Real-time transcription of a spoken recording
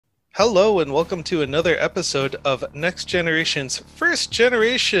Hello and welcome to another episode of Next Generation's First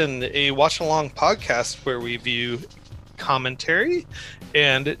Generation, a watch-along podcast where we view commentary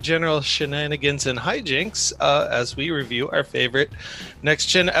and general shenanigans and hijinks as we review our favorite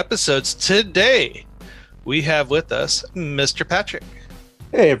next-gen episodes. Today, we have with us Mr. Patrick.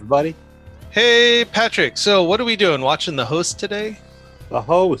 Hey, everybody. Hey, Patrick. So what are we doing? Watching The Host today? The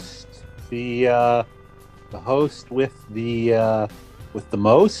Host. The host with the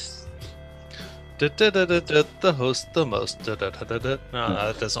most. The host, the most. No,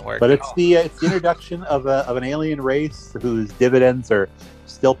 that doesn't work. But it's the introduction of an alien race whose dividends are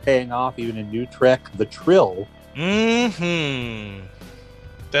still paying off, even in New Trek, the Trill.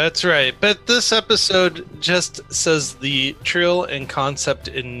 That's right. But this episode just says the Trill in concept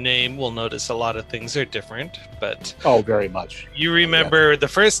in name. We'll notice a lot of things are different, but very much. You remember the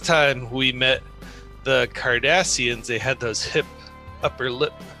first time we met the Cardassians, they had those hip upper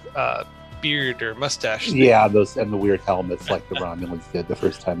lip beard or mustache thing. Yeah, those and the weird helmets like the Romulans did the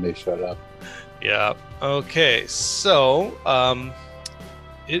first time they showed up. Yeah. Okay. So,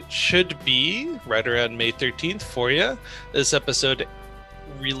 it should be right around May 13th for you. This episode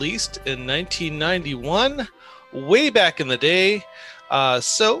released in 1991, way back in the day.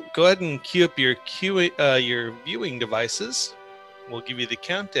 So go ahead and queue up your viewing devices. We'll give you the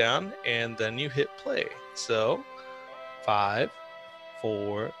countdown, and then you hit play. So, 5,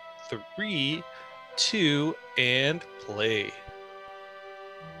 4, 3, 2, and play.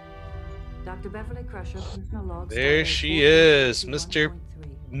 Dr. Beverly Crusher, there she is, Miss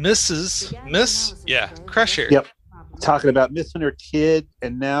Crusher. Yep, talking about missing her kid,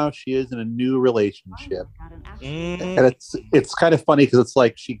 and now she is in a new relationship. And it's kind of funny because it's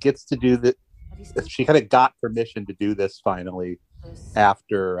like she gets to do that. She kind of got permission to do this finally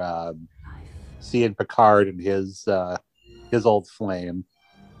after seeing Picard and his old flame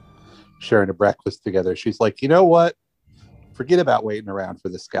sharing a breakfast together. She's like, you know what? Forget about waiting around for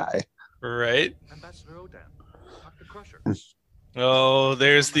this guy. Right. Oh,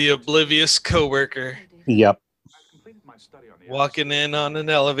 there's the oblivious coworker. Yep. Walking in on an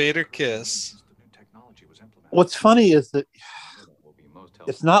elevator kiss. What's funny is that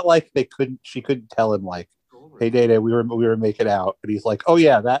it's not like she couldn't tell him like, hey Data, we were making out. And he's like, oh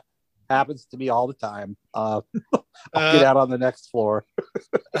yeah, that happens to me all the time. I'll get out on the next floor.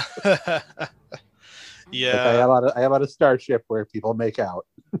 Yeah. Like I am on a starship where people make out.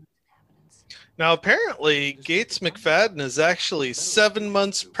 Now, apparently, Gates McFadden is actually 7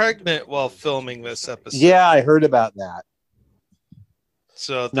 months pregnant while filming this episode. Yeah, I heard about that.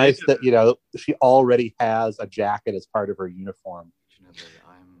 So it's nice that, she already has a jacket as part of her uniform.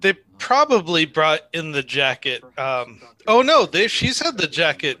 They probably brought in the jacket. She's had the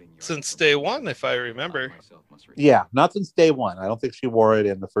jacket since day one, if I remember. Yeah, not since day one. I don't think she wore it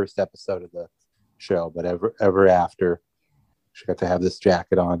in the first episode of the show, but ever after, she got to have this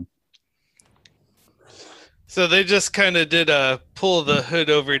jacket on. So they just kind of did a pull the hood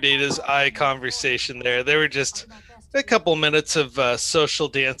over Data's eye conversation there. They were just a couple minutes of social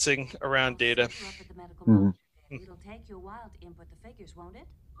dancing around Data. Mm-hmm.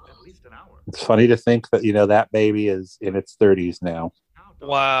 It's funny to think that, that baby is in its 30s now.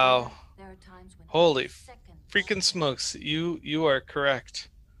 Wow. Holy freaking smokes. You are correct.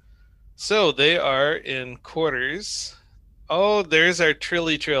 So they are in quarters. Oh, there's our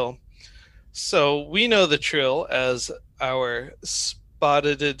Trilly Trill. So we know the Trill as our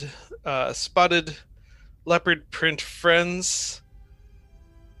spotted leopard print friends.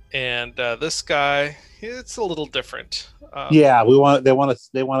 And this guy, it's a little different. They want us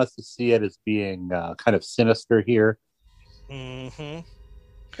to see it as being kind of sinister here. Mm-hmm.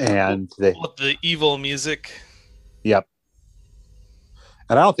 And with the evil music. Yep.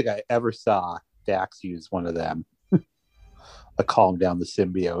 And I don't think I ever saw Dax use one of them. A calm down the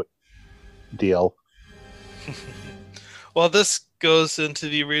symbiote deal. Well, this goes into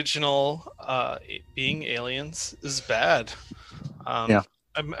the original being aliens is bad. Yeah.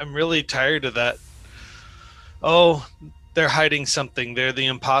 I'm really tired of that. Oh, they're hiding something. They're the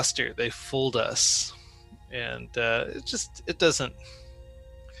imposter. They fooled us. And it doesn't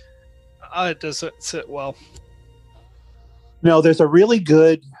sit well. No, there's a really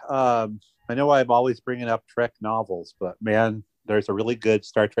good, I know I'm always bringing up Trek novels, but man, there's a really good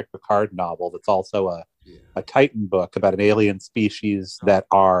Star Trek Picard novel that's also a Titan book about an alien species that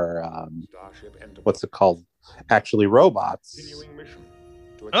are, what's it called? Actually robots.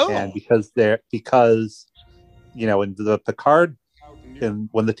 Oh. And because in the Picard, and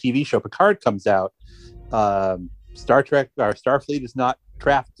when the TV show Picard comes out, Star Trek or Starfleet is not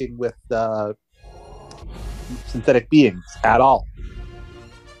trafficking with synthetic beings at all.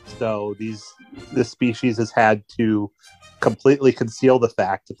 So this species has had to completely conceal the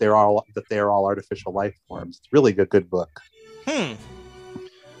fact that they are all artificial life forms. It's really a good book.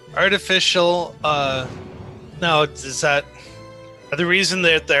 Artificial. Now, is that the reason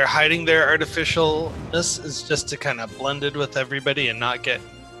that they're hiding their artificialness is just to kind of blend it with everybody and not get,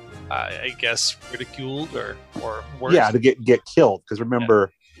 I guess, ridiculed or worse? Yeah, to get killed. Because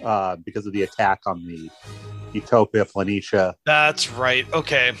remember, because of the attack on the Utopia Planitia. That's right.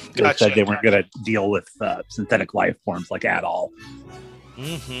 Okay, gotcha. They said they weren't going to deal with synthetic life forms like at all.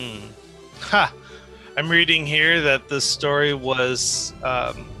 Mm-hmm. Ha! I'm reading here that this story was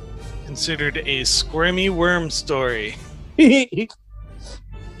considered a squirmy worm story. I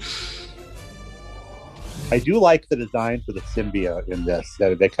do like the design for the symbiote in this.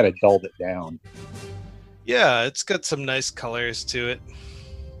 They kind of dulled it down. Yeah, it's got some nice colors to it.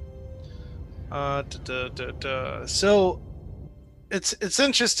 So it's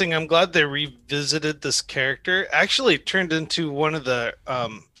interesting. I'm glad they revisited this character. Actually, it turned into one of the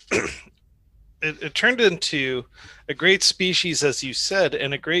it turned into a great species, as you said,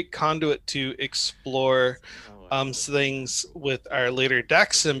 and a great conduit to explore things with our later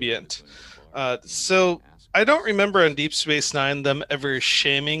Dax symbiont. So I don't remember on Deep Space Nine them ever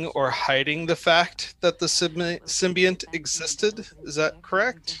shaming or hiding the fact that the symbiont existed. Is that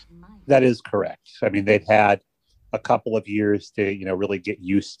correct? That is correct. I mean, they'd had a couple of years to, really get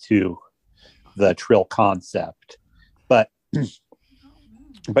used to the Trill concept. But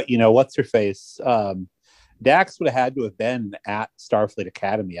what's her face? Dax would have had to have been at Starfleet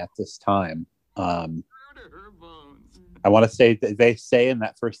Academy at this time. I want to say that they say in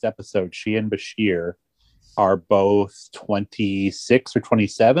that first episode, she and Bashir are both 26 or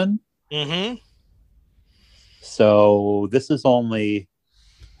 27. Mm-hmm. So this is only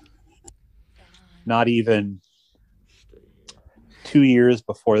not even 2 years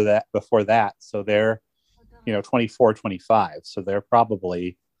before that. So they're, 24, 25. So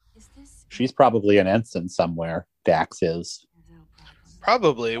she's probably an ensign somewhere. Dax is.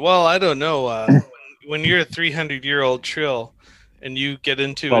 Probably. Well, I don't know. When you're a 300-year-old Trill and you get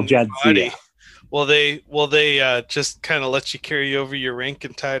into a new body, will they just kind of let you carry over your rank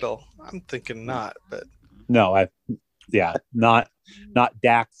and title? I'm thinking not, but no, not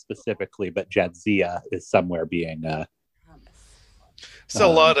Dax specifically, but Jadzia is somewhere being. So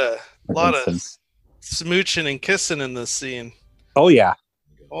a lot of smooching and kissing in this scene. Oh yeah!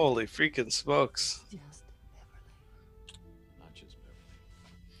 Holy freaking smokes!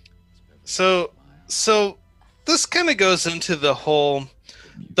 So this kind of goes into the whole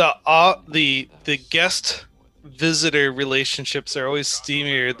the guest visitor relationships are always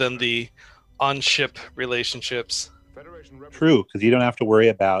steamier than the on-ship relationships. True, because you don't have to worry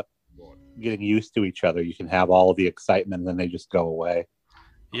about getting used to each other. You can have all of the excitement and then they just go away.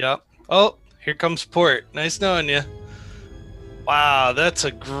 Yep. Oh, here comes Port. Nice knowing you. Wow, that's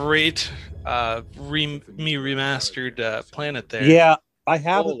a great remastered planet there. Yeah, I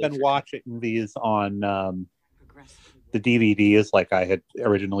haven't been watching these on the DVDs like I had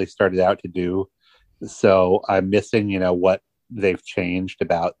originally started out to do. So I'm missing, what they've changed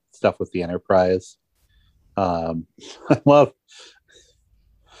about stuff with the Enterprise. I love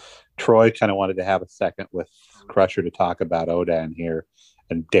Troy kind of wanted to have a second with Crusher to talk about Odan here,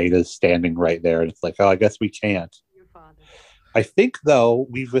 and Data's standing right there, and it's like, oh, I guess we can't. I think, though,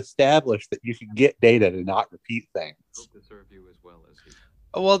 we've established that you can get Data to not repeat things.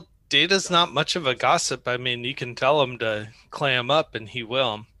 Oh, well, Data's not much of a gossip. I mean, you can tell him to clam up, and he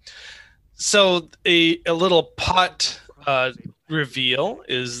will. So a little pot reveal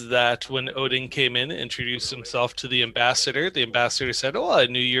is that when Odin came in and introduced himself to the ambassador said, "Oh, I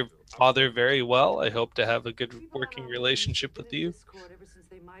knew your father very well. I hope to have a good working relationship with you."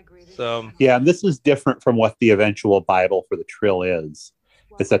 So yeah, and this is different from what the eventual Bible for the Trill is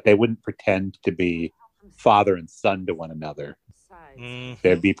that they wouldn't pretend to be father and son to one another. Mm-hmm.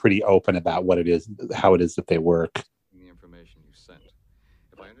 They'd be pretty open about what it is, how it is that they work. The information you sent.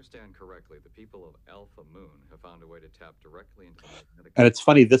 If I understand correctly, the people of Alpha Moon have found a way to tap directly into magnetic. And it's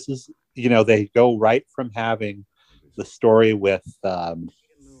funny, this is, they go right from having the story with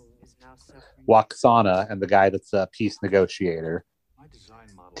Waxana and the guy that's a peace negotiator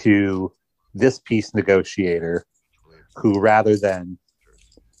to this peace negotiator who, rather than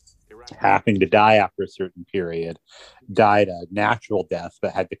having to die after a certain period, died a natural death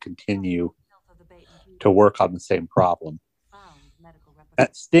but had to continue to work on the same problem.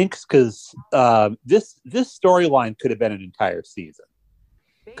 It stinks because this storyline could have been an entire season,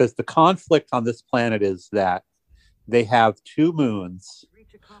 because the conflict on this planet is that they have two moons,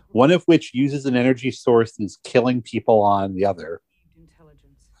 one of which uses an energy source and is killing people on the other.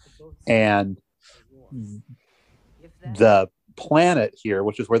 And the planet here,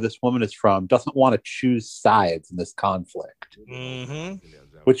 which is where this woman is from, doesn't want to choose sides in this conflict.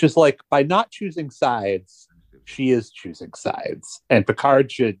 Which is like, by not choosing sides, she is choosing sides. And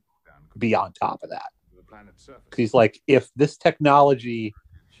Picard should be on top of that. Because he's like, if this technology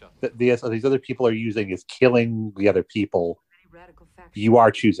that these other people are using is killing the other people, you are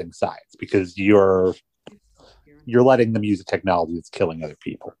choosing sides because you're letting them use a technology that's killing other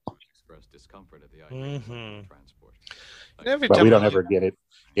people. But we don't ever get it.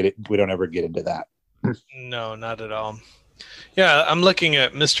 We don't ever get into that. No, not at all. Yeah, I'm looking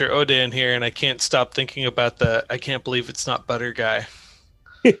at Mr. Odan here, and I can't stop thinking about the I can't believe it's not butter guy.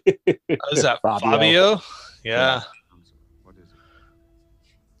 Is that Fabio? Yeah.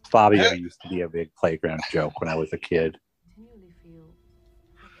 Fabio used to be a big playground joke when I was a kid.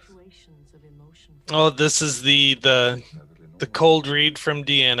 Oh, this is the cold read from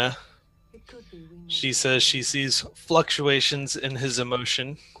Deanna. She says she sees fluctuations in his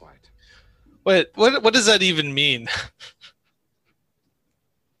emotion. What does that even mean?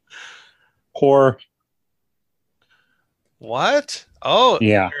 Poor. What? Oh,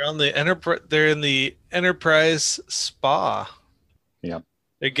 yeah. They're in the Enterprise spa. Yep.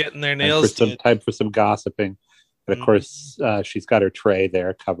 They're getting their nails done. Time for some gossiping. But of course, she's got her tray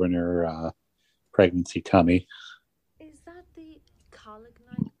there covering her pregnancy tummy. Is that the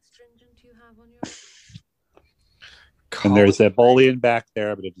Colignyte astringent you have on your... And there's a Bolian back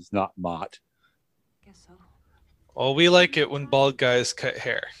there, but it is not Mott. Guess so. Oh, we like it when bald guys cut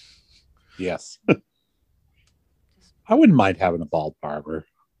hair. Yes. I wouldn't mind having a bald barber.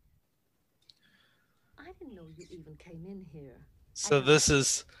 I didn't know you even came in here. So this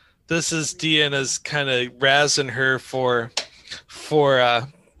is Deanna's kind of razzing her for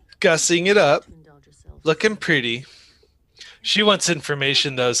gussing it up, looking pretty. She wants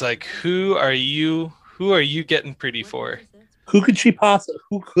information though. It's like, who are you getting pretty for? Who could she possibly?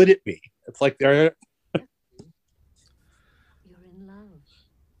 Who could it be? It's like they're.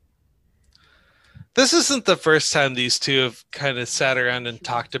 This isn't the first time these two have kind of sat around and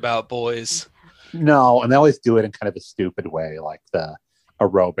talked about boys. No, and they always do it in kind of a stupid way, like the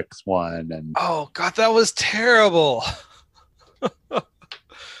aerobics one. And oh God, that was terrible. But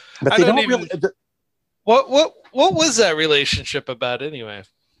they don't really. What was that relationship about anyway?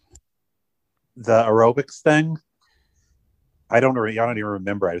 The aerobics thing. I don't even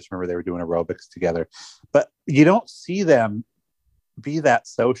remember. I just remember they were doing aerobics together. But you don't see them be that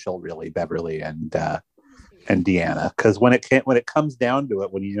social, really, Beverly and Deanna, because when it comes down to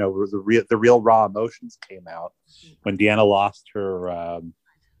it, when the real raw emotions came out, when Deanna lost her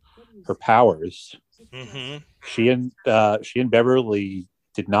powers, she and Beverly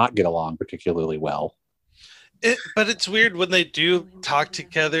did not get along particularly well. But it's weird when they do talk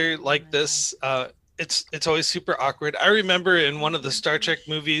together like this. It's always super awkward. I remember in one of the Star Trek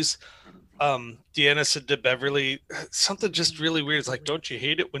movies, Deanna said to Beverly something just really weird. It's like, don't you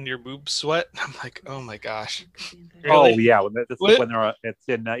hate it when your boobs sweat? And I'm like, oh my gosh. Really? Oh yeah, when they're it's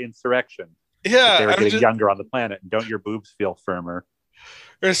in Insurrection. Yeah, they were getting younger on the planet, and don't your boobs feel firmer?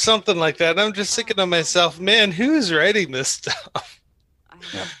 Or something like that. And I'm just thinking to myself, man, who's writing this stuff?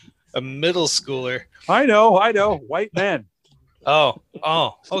 Yep. A middle schooler. I know, white men. Oh,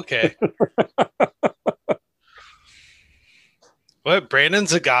 okay. What?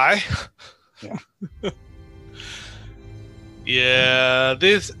 Brandon's a guy? Yeah. Yeah.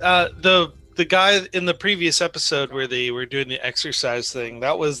 This the guy in the previous episode where they were doing the exercise thing,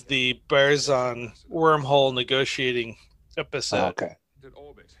 that was the Barzon wormhole negotiating episode. Oh, okay.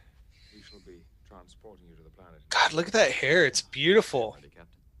 God, look at that hair. It's beautiful.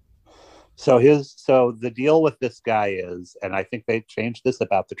 So the deal with this guy is, and I think they changed this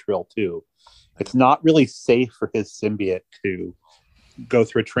about the Trill too, it's not really safe for his symbiote to go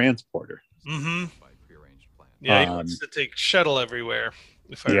through a transporter. Mm-hmm. Yeah, he wants to take shuttle everywhere,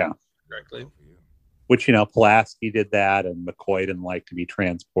 if I remember correctly. Which, Pulaski did that, and McCoy didn't like to be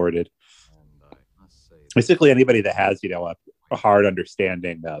transported. Basically, anybody that has, a hard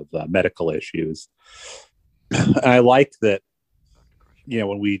understanding of medical issues. I like that,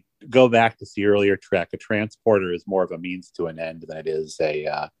 when we go back to see earlier Trek, a transporter is more of a means to an end than it is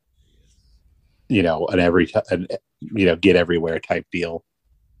a, get everywhere type deal.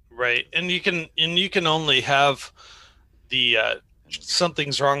 Right, and you can only have the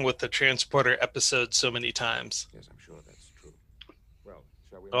something's wrong with the transporter episode so many times. Yes, I'm sure that's true. Well,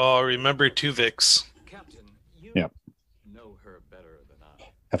 shall we? Oh, remember Tuvix. Captain, you know her better than I.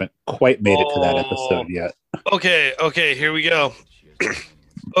 Haven't quite made it to that episode yet. Okay, here we go.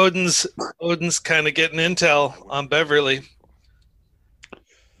 Odin's kind of getting intel on Beverly.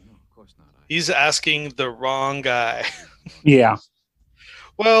 course not. He's asking the wrong guy. Yeah.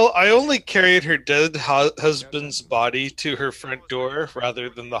 Well, I only carried her dead husband's body to her front door rather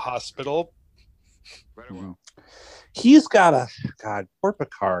than the hospital. Very well. He's got God, poor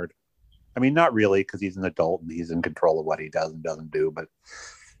Picard. I mean, not really, because he's an adult and he's in control of what he does and doesn't do. But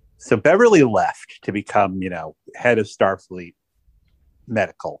so Beverly left to become, head of Starfleet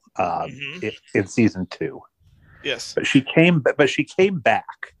Medical in season 2. Yes. But she came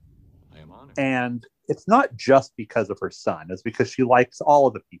back. I am honored. And it's not just because of her son. It's because she likes all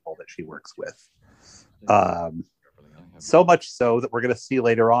of the people that she works with. So much so that we're going to see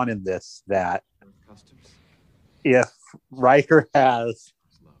later on in this that if Riker has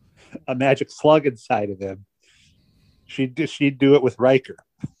a magic slug inside of him, she'd do it with Riker.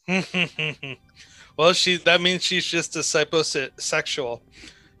 Well, that means she's just a psychosexual.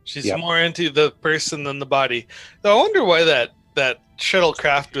 She's more into the person than the body. Though I wonder why that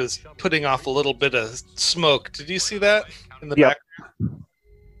shuttlecraft was putting off a little bit of smoke. Did you see that in the back? I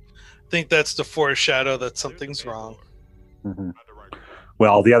think that's to foreshadow that something's wrong. Mm-hmm.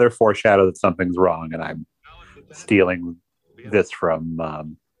 Well, the other foreshadow that something's wrong, and I'm stealing this from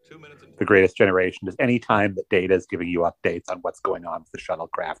The Greatest Generation, is any time that Data is giving you updates on what's going on with the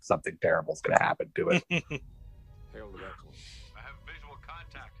shuttlecraft, something terrible is going to happen to it. I have visual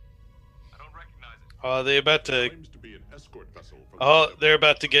contact. I don't recognize it. Oh, they're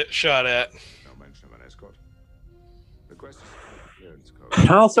about to get shot at. No mention of an escort. Request clearance code.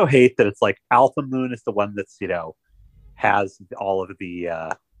 I also hate that it's like Alpha Moon is the one that's, has all of the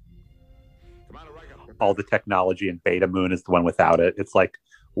all the technology, and Beta Moon is the one without it. It's like,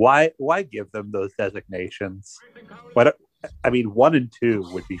 why give them those designations? What I mean, 1 and 2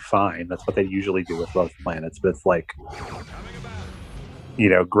 would be fine. That's what they usually do with most planets. But it's like,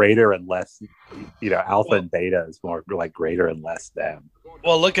 greater and less. Alpha and Beta is more like greater and less them.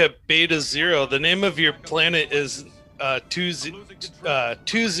 Well, look at Beta Zero. The name of your planet is 20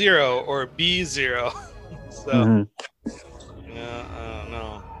 or B0. So, yeah, I don't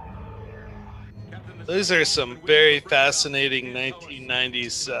know. Those are some very fascinating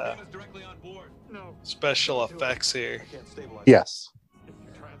 1990s special effects here. Yes.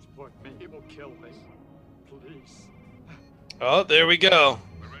 Oh, there we go.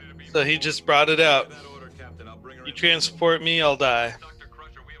 So he just brought it out. You transport me, I'll die.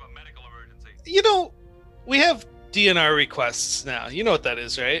 We have DNR requests now. You know what that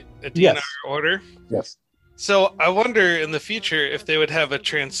is, right? A DNR order? Yes. So I wonder in the future if they would have a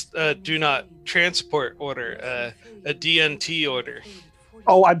do not transport order, a DNT order.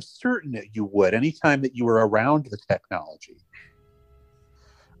 Oh, I'm certain that you would anytime that you were around the technology.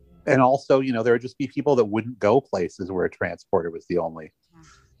 And also, there would just be people that wouldn't go places where a transporter was the only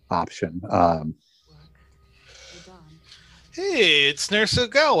option. Hey, it's Nurse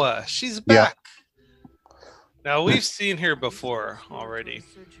Ogawa. She's back. Now, we've seen her before already.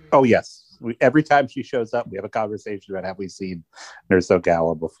 Oh, yes. Every time she shows up, we have a conversation about have we seen Nurse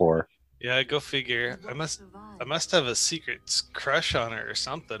Ogawa before. Yeah, go figure. I must have a secret crush on her or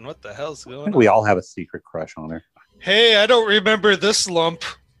something. What the hell's going on? We all have a secret crush on her. Hey, I don't remember this lump.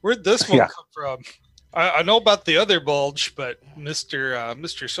 Where'd this one come from? I know about the other bulge, but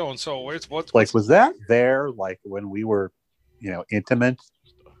Mr. So-and-so, what's like, was that there, like, when we were, intimate?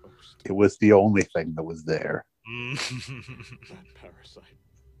 It was the only thing that was there.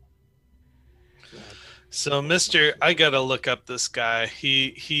 So, I gotta look up this guy.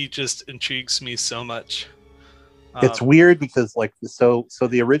 He just intrigues me so much. It's weird because, like, so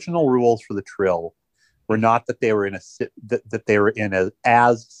the original rules for the Trill were not that they were in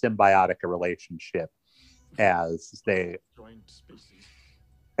as symbiotic a relationship as they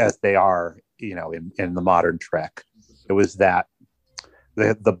are, in the modern Trek. It was that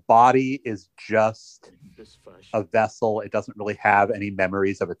the body is just a vessel. It doesn't really have any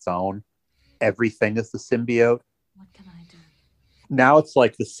memories of its own. Everything is the symbiote. What can I do? Now it's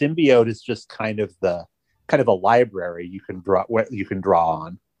like the symbiote is just kind of a library you can draw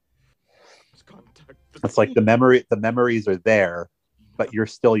on. It's like the memories are there, but you're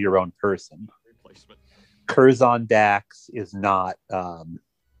still your own person. Curzon Dax is not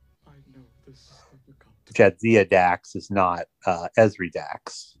Jadzia Dax is not Ezri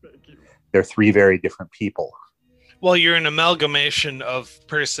Dax. They're 3 very different people. Well, you're an amalgamation of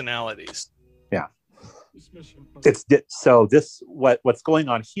personalities. Yeah. What's going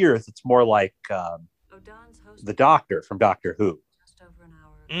on here is it's more like the Doctor from Doctor Who.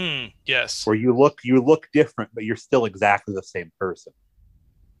 Yes. Where you look different, but you're still exactly the same person.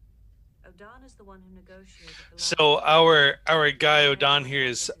 So our guy Odan here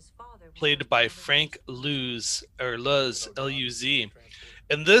is played by Frank Luz, or Luz, Luz,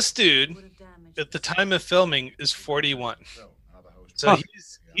 And this dude, at the time of filming, is 41. So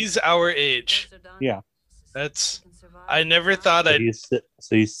he's our age. Yeah. I never thought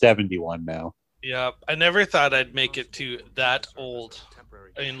So he's 71 now. Yeah, I never thought I'd make it to that old.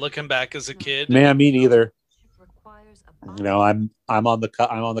 I mean, looking back as a kid. Man, me neither. You know, I'm on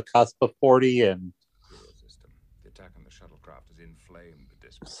the cusp of 40, and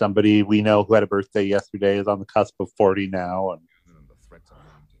somebody we know who had a birthday yesterday is on the cusp of 40 now, and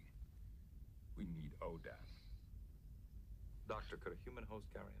we need Odan. Doctor, could a human host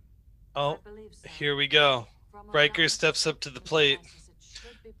carry him? Oh, here we go. Riker steps up to the plate.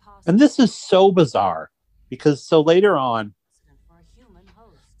 And this is so bizarre because so later on,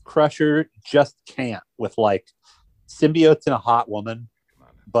 Crusher just can't with like symbiotes and a hot woman,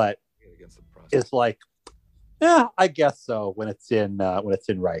 but it's like, yeah, I guess so when it's in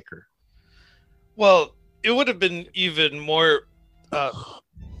Riker. Well, it would have been even more.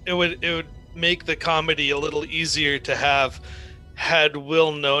 It would make the comedy a little easier to have had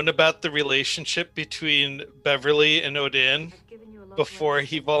Will known about the relationship between Beverly and Odan before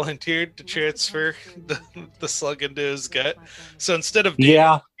he volunteered to transfer the slug into his gut. So instead of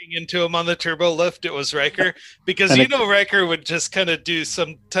looking into him on the turbo lift, it was Riker, because Riker would just kind of do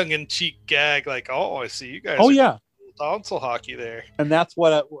some tongue-in-cheek gag like, "Oh, I see you guys. Oh yeah, tonsil hockey there." And that's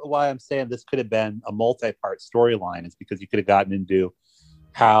why I'm saying this could have been a multi-part storyline, is because you could have gotten into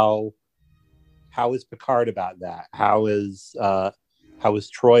how is Picard about that? How is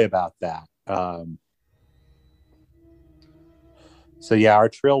Troy about that? So yeah, our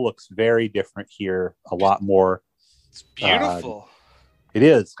Trill looks very different here. A lot more. It's beautiful. It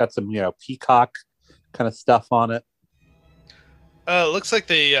is. It's got some, peacock kind of stuff on it. It looks like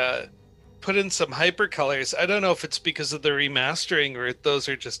they put in some hyper colors. I don't know if it's because of the remastering or if those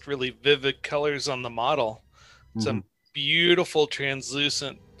are just really vivid colors on the model. Mm-hmm. Some beautiful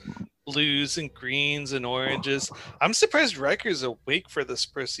translucent blues and greens and oranges. I'm surprised Riker's awake for this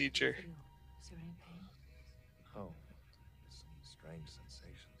procedure.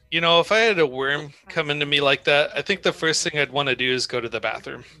 If I had a worm come into me like that, I think the first thing I'd want to do is go to the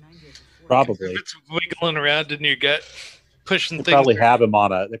bathroom. Probably. If it's wiggling around in your gut, pushing things. They probably have him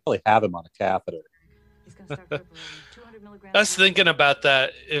on a catheter. I was thinking about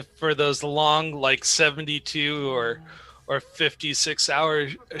that. If for those long, like 72 or 56-hour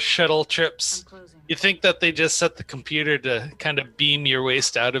shuttle trips, you think that they just set the computer to kind of beam your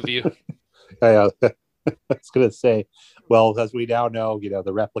waste out of you? I was going to say, well, as we now know,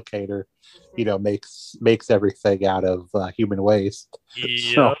 the replicator, makes everything out of human waste.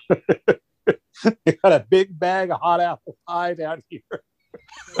 Yeah. So, they got a big bag of hot apple pie down here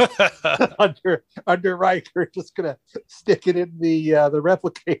under Riker, just gonna stick it in the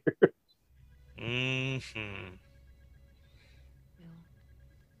replicator. Mm-hmm.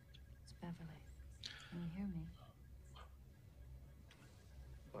 It's Beverly. Can you hear me?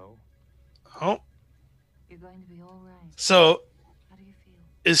 Oh. You're going to be all right. So, how do you feel?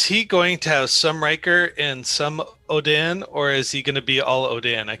 Is he going to have some Riker and some Odan, or is he going to be all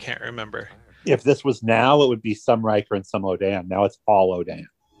Odan? I can't remember. If this was now, it would be some Riker and some Odan. Now it's all Odan.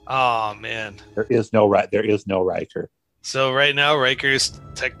 Oh man, there is no Riker. So right now, Riker's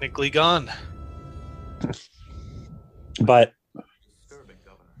technically gone. But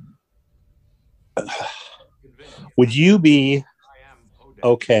would you be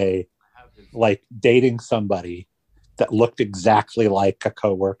okay, like dating somebody that looked exactly like a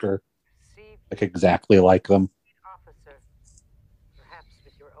coworker, like exactly like them?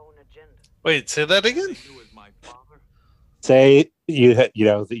 Wait, say that again. Say you had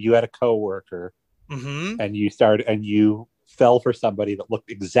a coworker, mm-hmm. and you fell for somebody that looked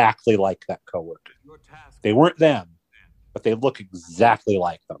exactly like that coworker. They weren't them, but they look exactly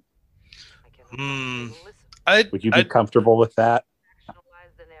like them. Would you be comfortable with that?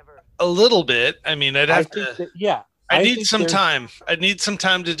 A little bit. I mean, I'd have to. I need some time. I need some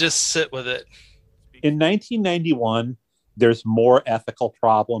time to just sit with it. In 1991, there's more ethical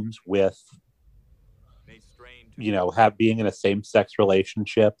problems with, being in a same-sex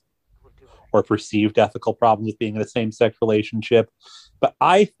relationship, or perceived ethical problems with being in a same-sex relationship. But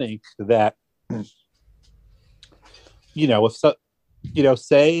I think that,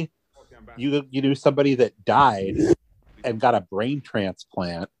 say you knew somebody that died and got a brain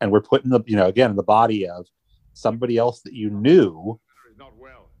transplant, and we're putting in the body of somebody else that you knew,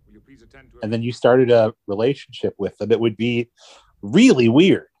 and then you started a relationship with them, it would be really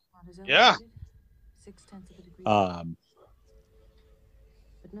weird. Yeah. But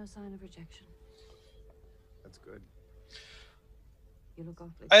no sign of rejection. That's good. You look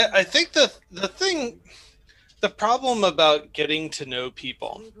awfully. I think the thing the problem about getting to know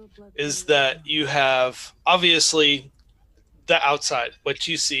people is that you have obviously the outside, what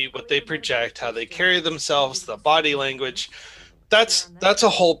you see, what they project, how they carry themselves, the body language. That's a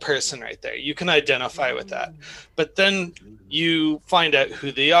whole person right there. You can identify with that. But then you find out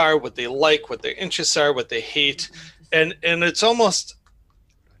who they are, what they like, what their interests are, what they hate. And it's almost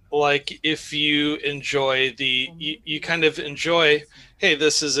like if you enjoy you kind of enjoy, hey,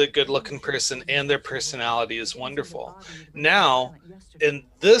 this is a good looking person and their personality is wonderful. Now, in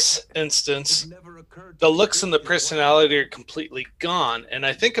this instance, the looks and the personality are completely gone. And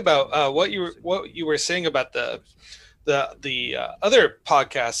I think about what you were saying about the other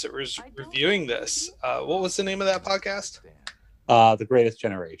podcast that was reviewing this. What was the name of that podcast? The Greatest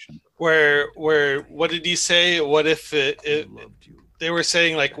Generation. Where what did he say? What if they were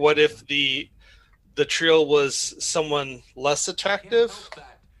saying, like, what if the trio was someone less attractive?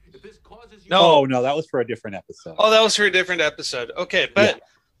 No, that was for a different episode. Oh, that was for a different episode. Okay,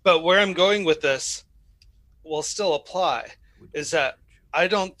 but where I'm going with this will still apply is that I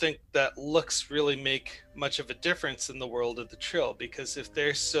don't think that looks really make much of a difference in the world of the trill, because if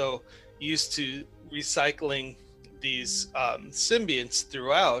they're so used to recycling these symbionts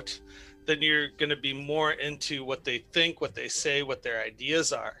throughout, then you're going to be more into what they think, what they say, what their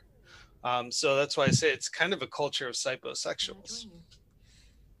ideas are. So that's why I say it's kind of a culture of psychosexuals.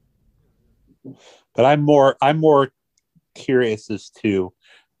 But I'm more curious as to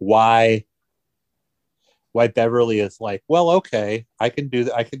why Beverly is like, well, okay, I can do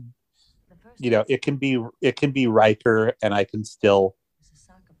that. I can, it can be Riker, and I can still,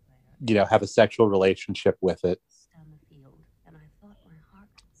 have a sexual relationship with it,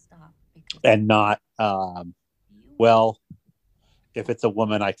 and not, well, if it's a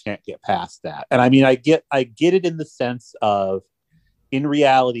woman, I can't get past that. And I mean, I get it in the sense of, in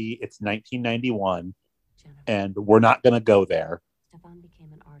reality, it's 1991, and we're not going to go there.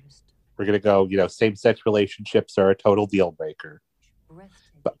 We're going to go, same-sex relationships are a total deal breaker.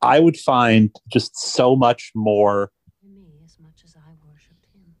 But I would find just so much more,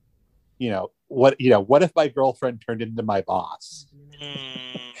 what if my girlfriend turned into my boss?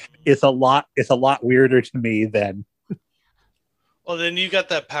 It's a lot weirder to me than. Well, then you got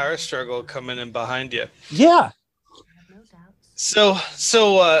that power struggle coming in behind you. Yeah. So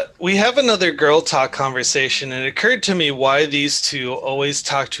we have another girl talk conversation, and it occurred to me why these two always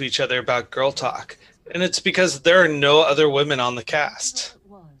talk to each other about girl talk. And it's because there are no other women on the cast.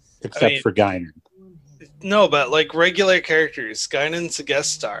 Except for Guinan. No, but like regular characters. Guinan's a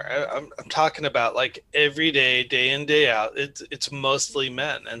guest star. I'm talking about like every day in, day out. It's mostly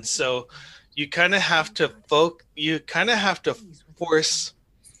men. And so you kind of have to force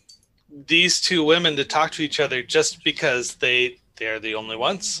these two women to talk to each other just because they're the only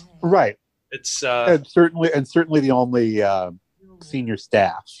ones. Right. It's and certainly the only senior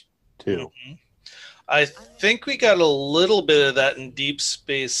staff too. Mm-hmm. I think we got a little bit of that in Deep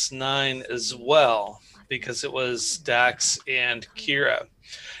Space Nine as well, because it was Dax and Kira.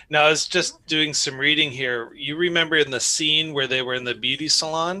 Now, I was just doing some reading here. You remember in the scene where they were in the beauty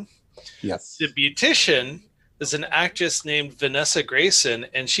salon? Yes. The beautician is an actress named Vanessa Grayson,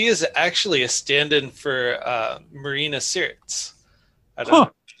 and she is actually a stand-in for Marina Sirtis. I don't know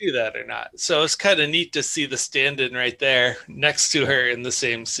if you do that or not. So it's kind of neat to see the stand-in right there next to her in the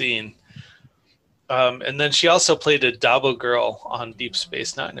same scene. And then she also played a Dabo girl on Deep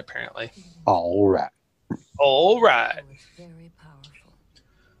Space Nine, apparently. All right. Very powerful.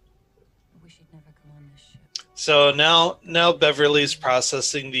 I wish he'd never come on this ship. So now Beverly's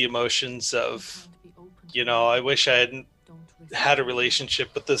processing the emotions of, I wish I hadn't had a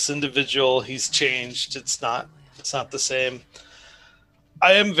relationship with this individual. He's changed. It's not the same.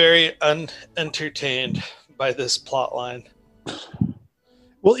 I am very unentertained by this plot line.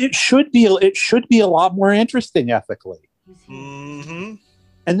 Well, it should be a lot more interesting ethically. Mm-hmm.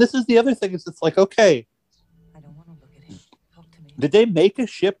 And this is the other thing, is it's like, okay, I don't want to look at him. Talk to me. did they make a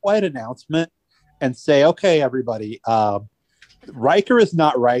ship-wide announcement and say, okay, everybody, Riker is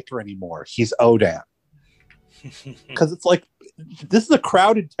not Riker anymore. He's Odan. Because it's like, this is a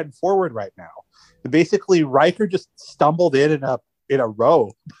crowded 10 forward right now. Basically, Riker just stumbled in a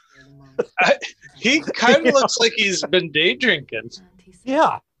row. He kind of looks like he's been day drinking.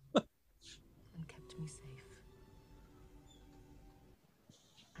 Yeah. And kept me safe.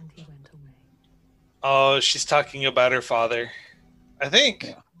 And he went away. Oh, she's talking about her father, I think.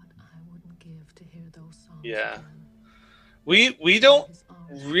 Yeah. What I wouldn't give to hear those songs Yeah. again. We don't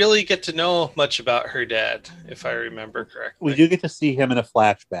really get to know much about her dad, if I remember correctly. We do get to see him in a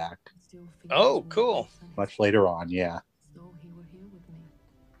flashback Oh, cool. much later on, yeah. As though he were here with me.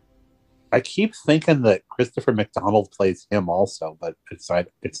 I keep thinking that Christopher McDonald plays him also, but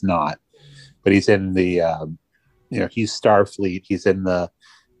it's not. But he's in the he's Starfleet. He's in the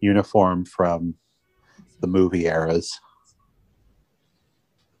uniform from the movie eras.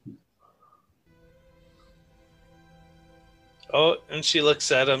 Oh, and she looks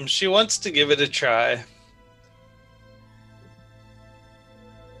at him. She wants to give it a try.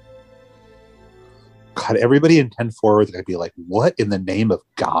 God, everybody in 10-4 is going to be like, what in the name of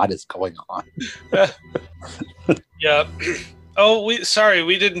God is going on? Yeah. Oh, we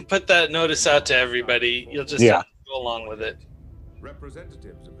didn't put that notice out to everybody. You'll just have to go along with it.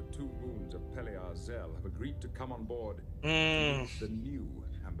 Representatives of the two moons of Pelear Zell have agreed to come on board. Mm. The new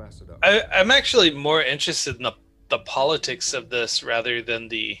ambassador. I'm actually more interested in the politics of this rather than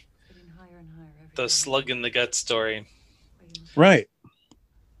the slug in the gut story. Right.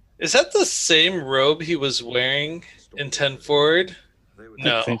 Is that the same robe he was wearing in 10 Forward?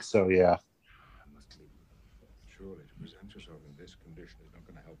 No. I think so, yeah. Surely to present yourself in this condition is not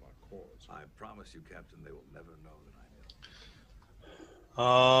going to help our cause. I promise you, Captain, they will never know that I'm ill.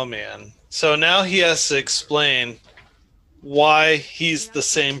 Oh, man. So now he has to explain why he's the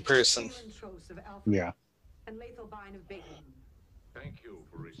same person. Yeah. Thank you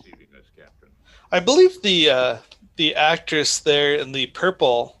for receiving us, Captain. I believe the actress there in the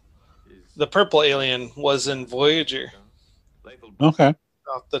purple alien was in Voyager. Okay.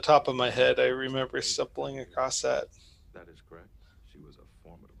 Off the top of my head, I remember stumbling across that. That is correct. She was a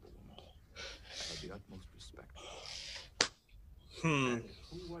formidable woman. I had the utmost respect. And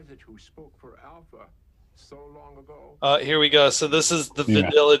who was it who spoke for Alpha so long ago? Here we go. So this is the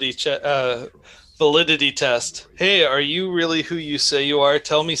validity test. Hey, are you really who you say you are?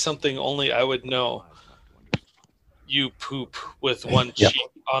 Tell me something only I would know. You poop with one cheek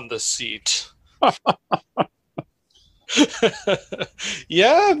on the seat.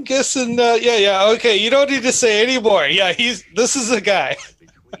 Yeah, I'm guessing. Okay, you don't need to say any more. Yeah, this is a guy.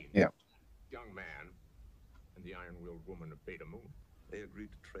 Yeah. Young man and the iron-willed woman of Beta Moon. They agreed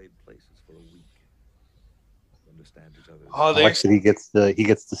to trade places for a week. Understand each other. Oh, He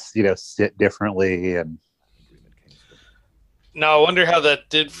gets to sit differently, and now I wonder how that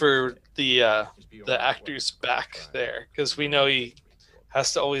did for the actor's back there, because we know he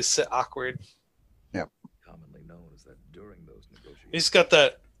has to always sit awkward. Yeah. Commonly known as that during those negotiations. He's got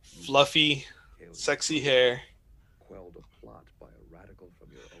that fluffy, sexy hair. Quelled a plot by a radical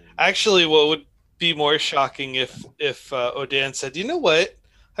from your own. Actually, what would be more shocking if Odan said, "You know what?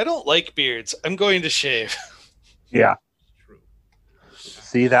 I don't like beards. I'm going to shave." Yeah. True.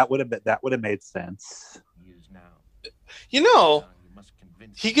 See, that would have made sense. You know,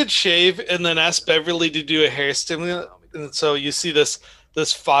 he could shave and then ask Beverly to do a hair stimulant, and so you see this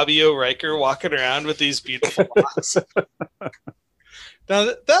Fabio Riker walking around with these beautiful locks. Now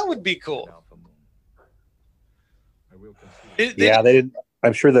that would be cool. They didn't.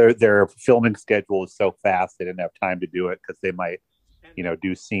 I'm sure their filming schedule is so fast they didn't have time to do it because they might,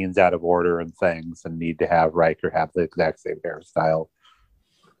 do scenes out of order and things, and need to have Riker have the exact same hairstyle.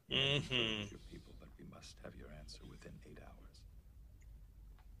 Mm-hmm. But we must have your answer within 8 hours.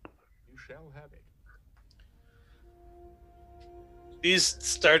 You shall have it. These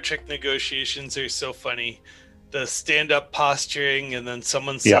Star Trek negotiations are so funny. The stand-up posturing, and then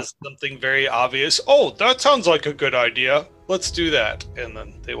someone says something very obvious. Oh, that sounds like a good idea. Let's do that. And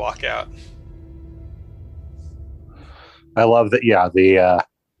then they walk out. I love that. Yeah, the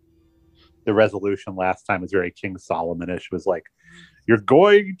resolution last time was very King Solomonish. Was like, you're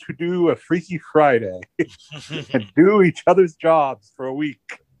going to do a Freaky Friday and do each other's jobs for a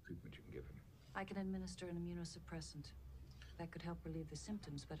week. I can administer an immunosuppressant. That could help relieve the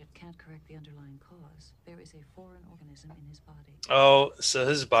symptoms, but it can't correct the underlying cause. There is a foreign organism in his body. Oh, so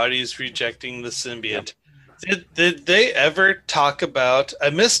his body is rejecting the symbiont. Did they ever talk about...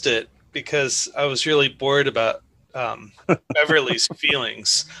 I missed it because I was really bored about Beverly's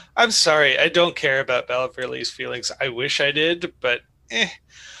feelings. I'm sorry, I don't care about Beverly's feelings. I wish I did, but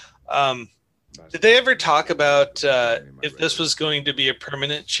did they ever talk about if this was going to be a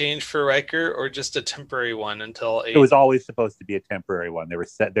permanent change for Riker or just a temporary one until 8? It was always supposed to be a temporary one. They were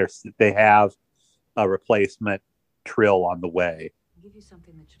set there. They have a replacement Trill on the way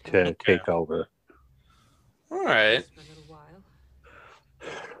to take over. All right.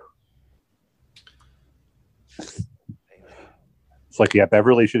 It's like,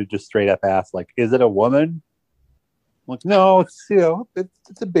 Beverly should have just straight up asked, like, is it a woman? I'm like, no, it's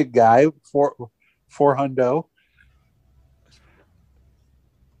it's a big guy, four hundo.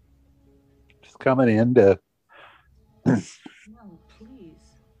 Just coming in to. No, please.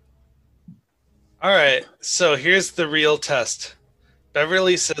 All right. So here's the real test.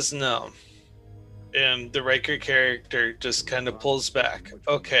 Beverly says no. And the Riker character just kind of pulls back.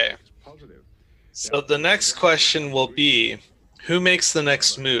 Okay. So the next question will be, who makes the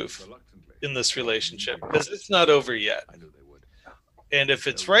next move in this relationship? Because it's not over yet. And if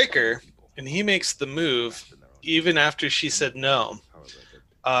it's Riker and he makes the move, even after she said no,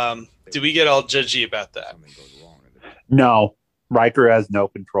 do we get all judgy about that? No. Riker has no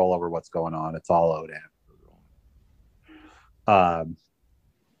control over what's going on. It's all Odan.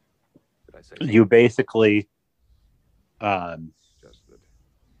 You basically,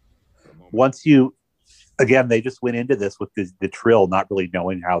 once you, again, they just went into this with the Trill not really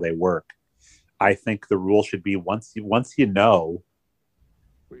knowing how they work. I think the rule should be once you know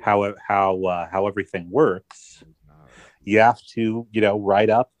how everything works, you have to, write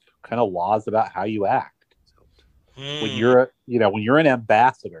up kind of laws about how you act. When you're an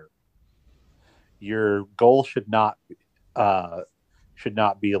ambassador, your goal should not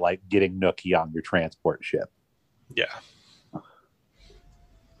be like getting nookie on your transport ship. Yeah.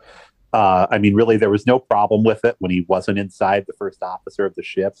 I mean, really, there was no problem with it when he wasn't inside the first officer of the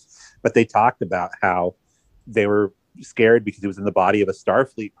ship, but they talked about how they were scared because he was in the body of a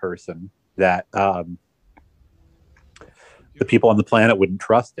Starfleet person that the people on the planet wouldn't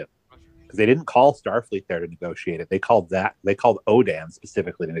trust him. Because they didn't call Starfleet there to negotiate it. They called Odan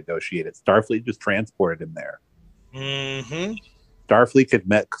specifically to negotiate it. Starfleet just transported him there. Mm-hmm.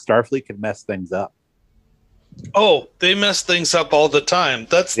 Starfleet could mess things up. Oh, they mess things up all the time.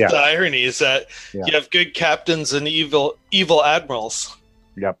 That's the irony, is that you have good captains and evil admirals.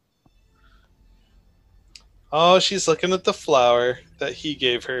 Yep. Oh, she's looking at the flower that he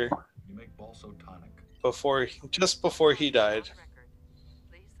gave her You make balso tonic. just before he died.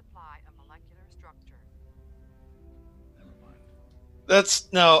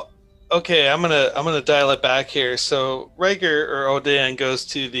 That's now okay. I'm gonna dial it back here. So Riker or Odan goes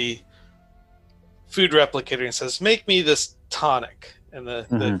to the food replicator and says, "Make me this tonic." And the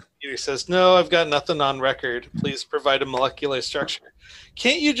computer says, "No, I've got nothing on record. Please provide a molecular structure."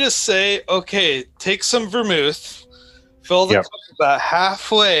 Can't you just say, "Okay, take some vermouth, fill the cup about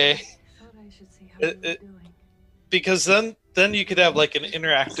halfway," because then you could have like an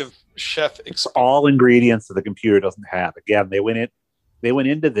interactive chef experience. All ingredients that the computer doesn't have. Again, they went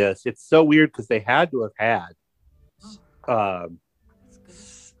into this. It's so weird because they had to have had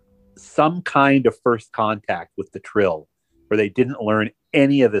some kind of first contact with the Trill where they didn't learn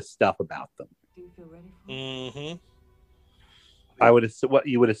any of this stuff about them. Do you feel ready for it? Mm-hmm. What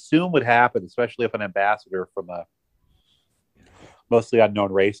you would assume would happen, especially if an ambassador from a mostly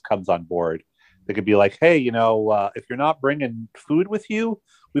unknown race comes on board, they could be like, "Hey, if you're not bringing food with you,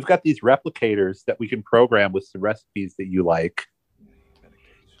 we've got these replicators that we can program with some recipes that you like,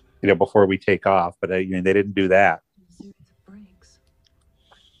 before we take off." But they didn't do that.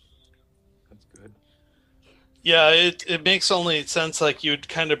 That's good. Yeah, it makes only sense like you'd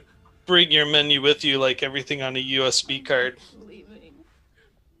kind of bring your menu with you, like everything on a USB card.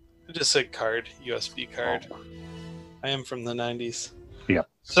 I just said card, USB card. I am from the 90s. Yeah.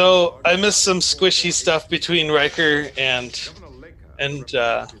 So I missed some squishy stuff between Riker and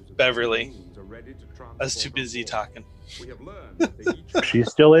Beverly. I was too busy talking.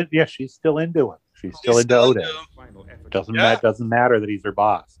 She's still in. Yeah, she's still into it. She's still into Odan. Doesn't matter that he's her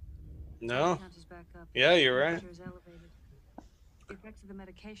boss. No. Yeah, you're right. The effects of the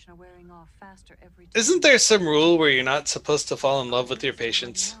medication are wearing off faster every time. Isn't there some rule where you're not supposed to fall in love with your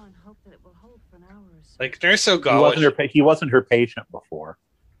patients? Like Nurse Ogawa. He wasn't her patient before.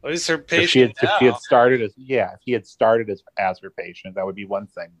 Well, he's her patient If he had started as her patient, that would be one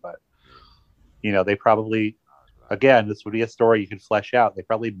thing. But they probably, again, this would be a story you could flesh out. They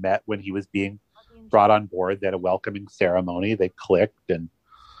probably met when he was being brought on board. They had a welcoming ceremony. They clicked and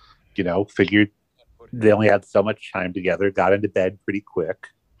figured they only had so much time together. Got into bed pretty quick.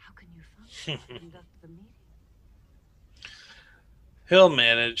 How can you function to conduct the meeting? He'll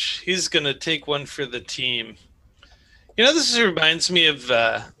manage. He's gonna take one for the team. This reminds me of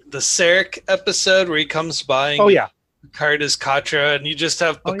the Sarek episode where he comes by. And Picard is Katra, and you just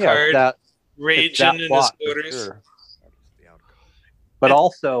have Picard raging in his quarters. Sure. But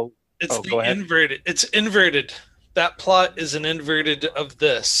also, it's inverted. It's inverted. That plot is an inverted of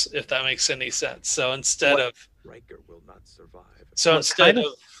this, if that makes any sense. So instead of Riker will not survive.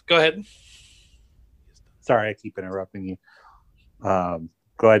 Go ahead. Sorry, I keep interrupting you. Go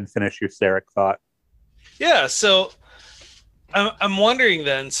ahead and finish your Sarek thought. Yeah, so I'm wondering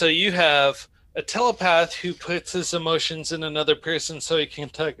then. So you have a telepath who puts his emotions in another person so he can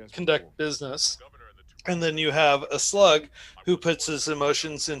conduct business, and then you have a slug who puts his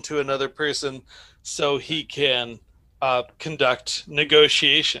emotions into another person so he can conduct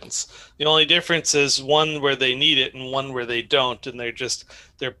negotiations. The only difference is one where they need it and one where they don't, and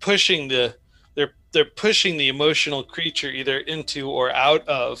they're pushing the emotional creature either into or out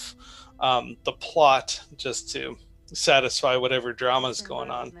of the plot just to satisfy whatever drama is going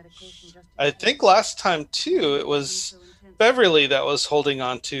on. I think last time too it was Beverly that was holding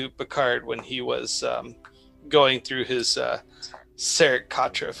on to Picard when he was going through his Sarek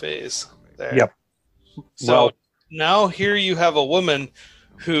Katra phase there. Yep. So now here you have a woman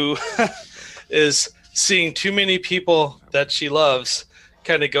who is seeing too many people that she loves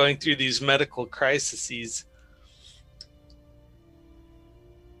kind of going through these medical crises.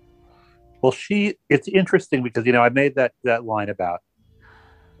 Well, it's interesting because, I made that line about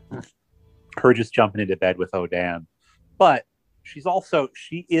her just jumping into bed with Odan, but she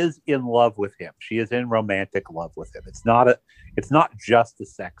is in love with him. She is in romantic love with him. It's not just a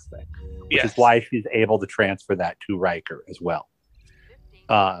sex thing, which is why she's able to transfer that to Riker as well.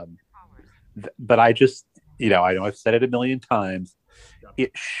 But I just, I know I've said it a million times.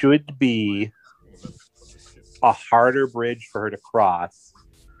 It should be a harder bridge for her to cross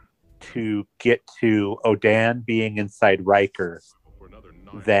to get to Odan being inside Riker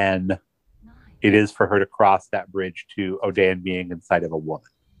than it is for her to cross that bridge to Odan being inside of a woman.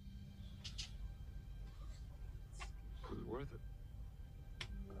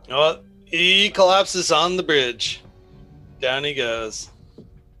 Well, he collapses on the bridge. Down he goes.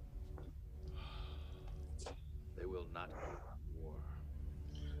 They will not war.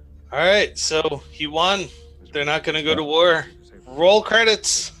 All right, so he won. They're not going to go to war. Roll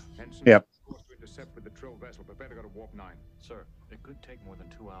credits. Yep. Intercept with the Trill vessel, but better go to warp 9. Sir, it could take more than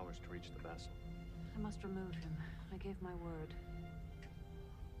 2 hours to reach the vessel. I must remove him. I gave my word.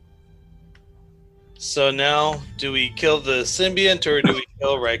 So now, do we kill the symbiont or do we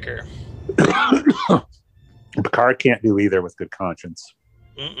kill Riker? Picard can't do either with good conscience.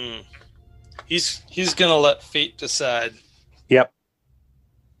 Mm-mm. He's going to let fate decide. Yep.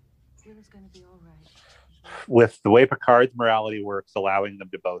 It's going to be all right. With the way Picard's morality works, allowing them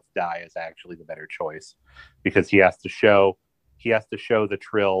to both die is actually the better choice, because he has to show the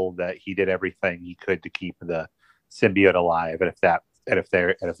Trill that he did everything he could to keep the symbiote alive, and if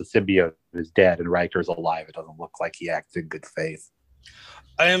the symbiote is dead and Riker's alive, it doesn't look like he acts in good faith.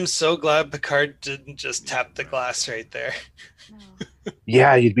 I am so glad Picard didn't just tap the glass right there. No.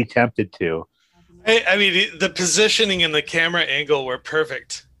 Yeah, you'd be tempted to. I mean, the positioning and the camera angle were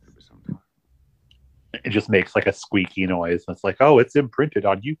perfect. It just makes like a squeaky noise. It's like, oh, it's imprinted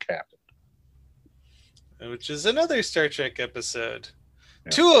on you, Captain. Which is another Star Trek episode.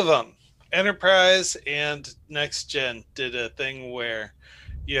 Yeah. 2 of them, Enterprise and Next Gen, did a thing where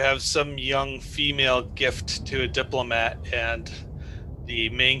you have some young female gift to a diplomat and the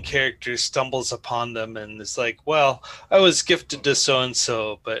main character stumbles upon them and is like, well, I was gifted to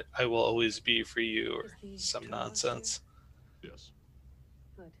so-and-so, but I will always be for you, or some nonsense. Yes.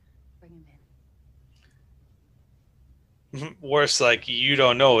 Good. Bring him in. Worse, like, you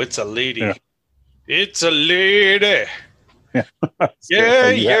don't know, it's a lady. Yeah. It's a lady. Yeah.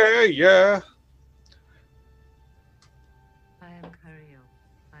 Yeah. I am Kirill.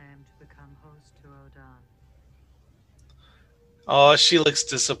 I am to become host to Odan. Oh, she looks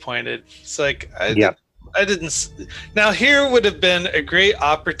disappointed. It's like, I didn't. Now, here would have been a great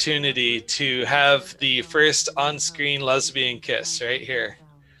opportunity to have the first on-screen lesbian kiss right here,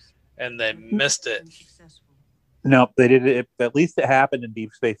 and they missed it. No, they did it. At least it happened in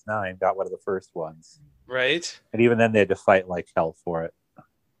Deep Space Nine. Got one of the first ones, Right? and even then they had to fight like hell for it.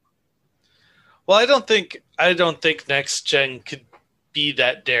 Well, I don't think Next Gen could be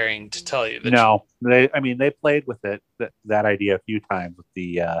that daring, to tell you the No, they played with it that idea a few times with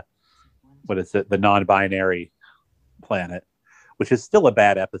the the non-binary planet, which is still a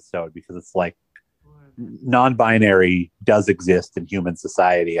bad episode because it's like non-binary does exist in human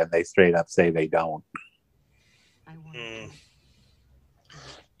society, and they straight up say they don't.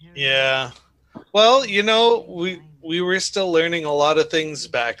 Yeah. Well, we were still learning a lot of things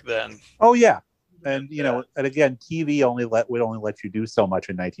back then. Oh yeah, and and again, TV would only let you do so much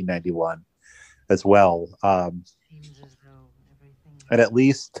in 1991 as well. And at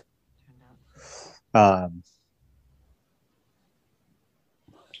least,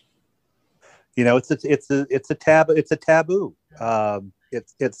 it's a taboo.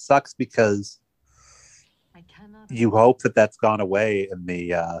 It sucks because you hope that that's gone away in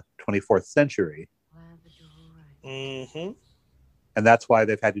the 24th century. Mm-hmm. And that's why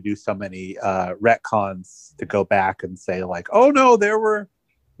they've had to do so many retcons to go back and say, like, oh no, there were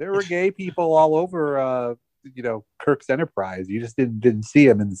gay people all over Kirk's Enterprise. You just didn't see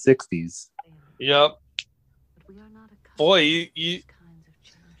them in the 60s. Yep. But we are not a Boy, you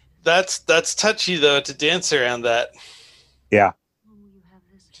that's touchy though to dance around that. Yeah.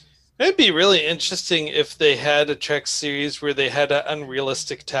 It'd be really interesting if they had a Trek series where they had an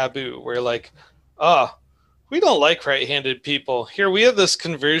unrealistic taboo where like, we don't like right-handed people. Here we have this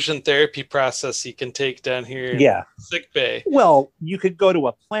conversion therapy process you can take down here in sick bay. Well, you could go to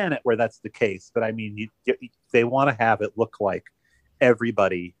a planet where that's the case, but I mean, they want to have it look like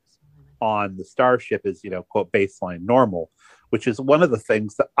everybody on the starship is, quote, baseline normal, which is one of the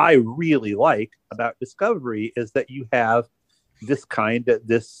things that I really like about Discovery is that you have this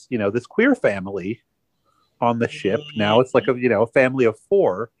this queer family on the ship. Now it's like a family of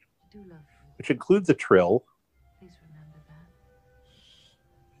 4, which includes a Trill.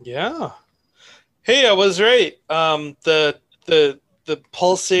 Yeah. Hey, I was right. The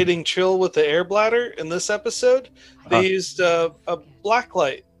pulsating Trill with the air bladder in this episode, they used a black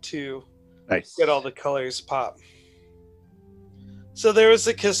light to get all the colors pop. So there was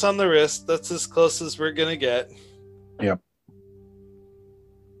a kiss on the wrist. That's as close as we're gonna get. Yep.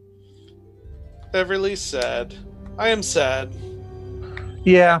 Beverly's sad. I am sad.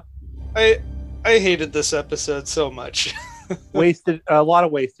 Yeah. I hated this episode so much. A lot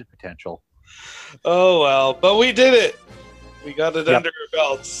of wasted potential. Oh well, but we did it. We got it under our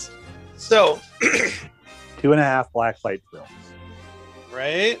belts. So 2.5 black light films.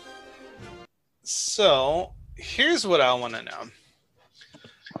 Right? So here's what I want to know.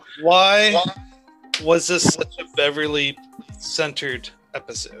 Why was this such a Beverly-centered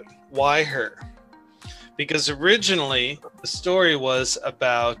episode? Why her? Because originally the story was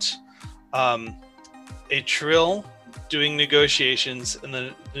about a Trill doing negotiations, and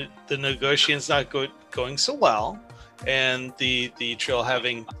the negotiations not going so well, and the Trill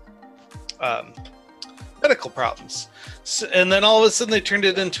having medical problems. So, and then all of a sudden they turned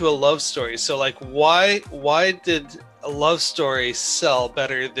it into a love story. So like, why did a love story sell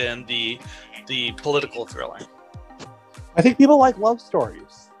better than the political thriller? I think people like love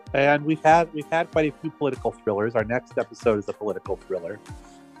stories, and we've had quite a few political thrillers. Our next episode is a political thriller,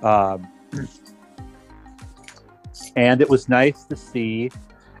 and it was nice to see,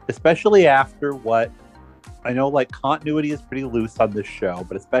 especially after what I know. Like, continuity is pretty loose on this show,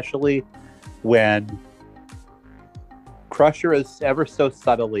 but especially when Crusher is ever so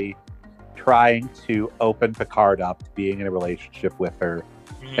subtly trying to open Picard up to being in a relationship with her,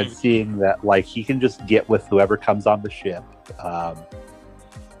 and seeing that like he can just get with whoever comes on the ship,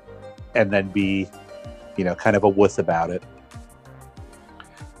 and then be, kind of a wuss about it.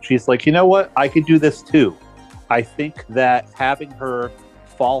 She's like, you know what? I could do this too. I think that having her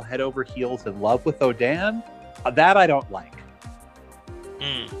fall head over heels in love with Odan, that I don't like.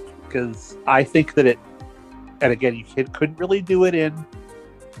 Because I think that and again, you couldn't really do it in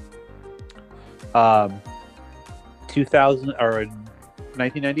 2000 or in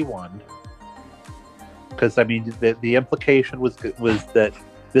 1991, because I mean the implication was that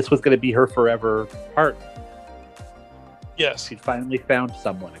this was going to be her forever partner. Yes, she'd finally found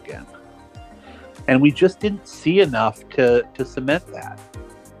someone again, and we just didn't see enough to cement that.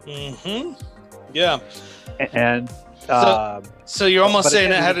 Yeah, and so you're almost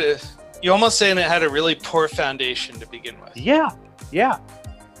saying it had a really poor foundation to begin with. Yeah.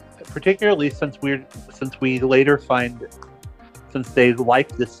 Particularly since we later find, since they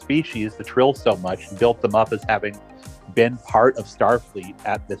liked this species, the Trill, so much and built them up as having been part of Starfleet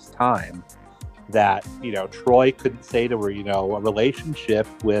at this time, that Troy couldn't say to her, a relationship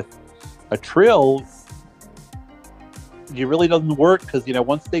with a Trill, it really doesn't work, because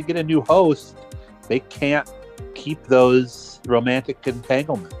once they get a new host, they can't keep those romantic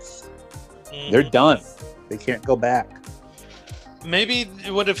entanglements. They're done. They can't go back. Maybe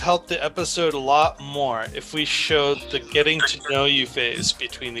it would have helped the episode a lot more if we showed the getting to know you phase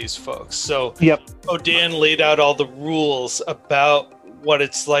between these folks. So Odan laid out all the rules about what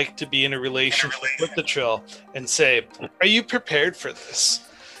it's like to be in a relationship with the Trill and say, are you prepared for this?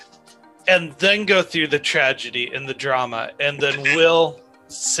 And then go through the tragedy and the drama, and then we'll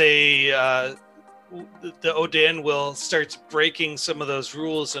say the Odan will starts breaking some of those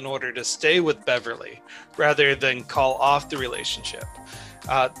rules in order to stay with Beverly rather than call off the relationship.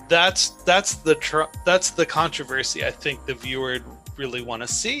 That's the controversy I think the viewer really want to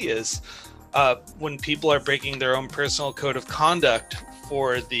see, is when people are breaking their own personal code of conduct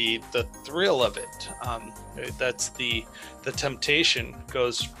for the thrill of it. That's the temptation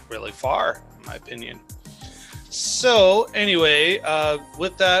goes really far, in my opinion. So anyway,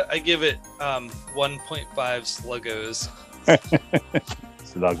 with that, I give it 1.5 sluggos.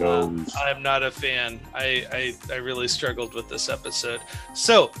 Sluggos. I'm not a fan. I really struggled with this episode.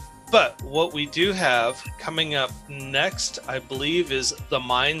 So But what we do have coming up next, I believe, is The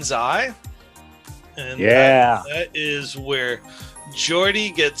Mind's Eye. And that is where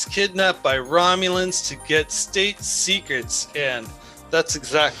Geordi gets kidnapped by Romulans to get state secrets. And that's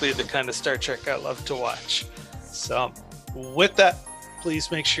exactly the kind of Star Trek I love to watch. So with that, please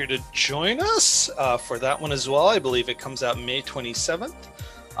make sure to join us for that one as well. I believe it comes out May 27th.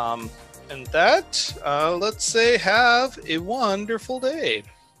 And that, let's say, have a wonderful day.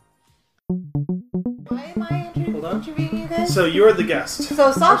 Why am I interviewing you guys? So you're the guest.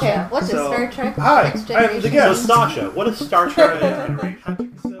 So Sasha, what's a Star Trek? Hi, Next Generation? I'm the guest. So Sasha, what is Star Trek Next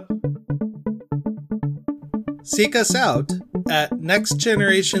Generation? Seek us out at Next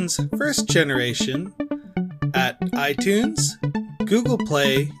Generation's First Generation at iTunes, Google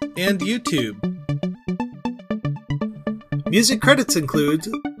Play, and YouTube. Music credits include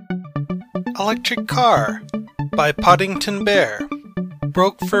Electric Car by Poddington Bear,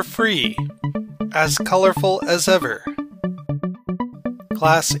 Broke for Free, As Colorful as Ever,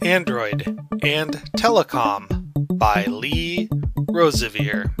 Glass Android, and Telecom by Lee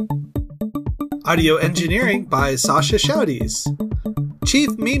Rosevere. Audio engineering by Sascha Shouties. Chief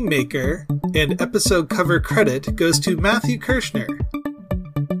Meme Maker and episode cover credit goes to Matthew Kirshner.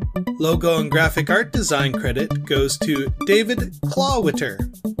 Logo and graphic art design credit goes to David Clawwitter.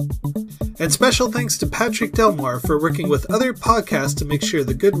 And special thanks to Patrick Delmore for working with other podcasts to make sure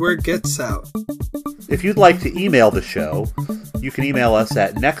the good word gets out. If you'd like to email the show, you can email us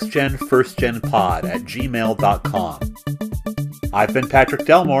at nextgenfirstgenpod@gmail.com. I've been Patrick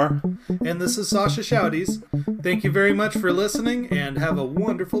Delmore. And this is Sascha Shouties. Thank you very much for listening and have a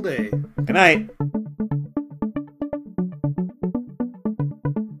wonderful day. Good night.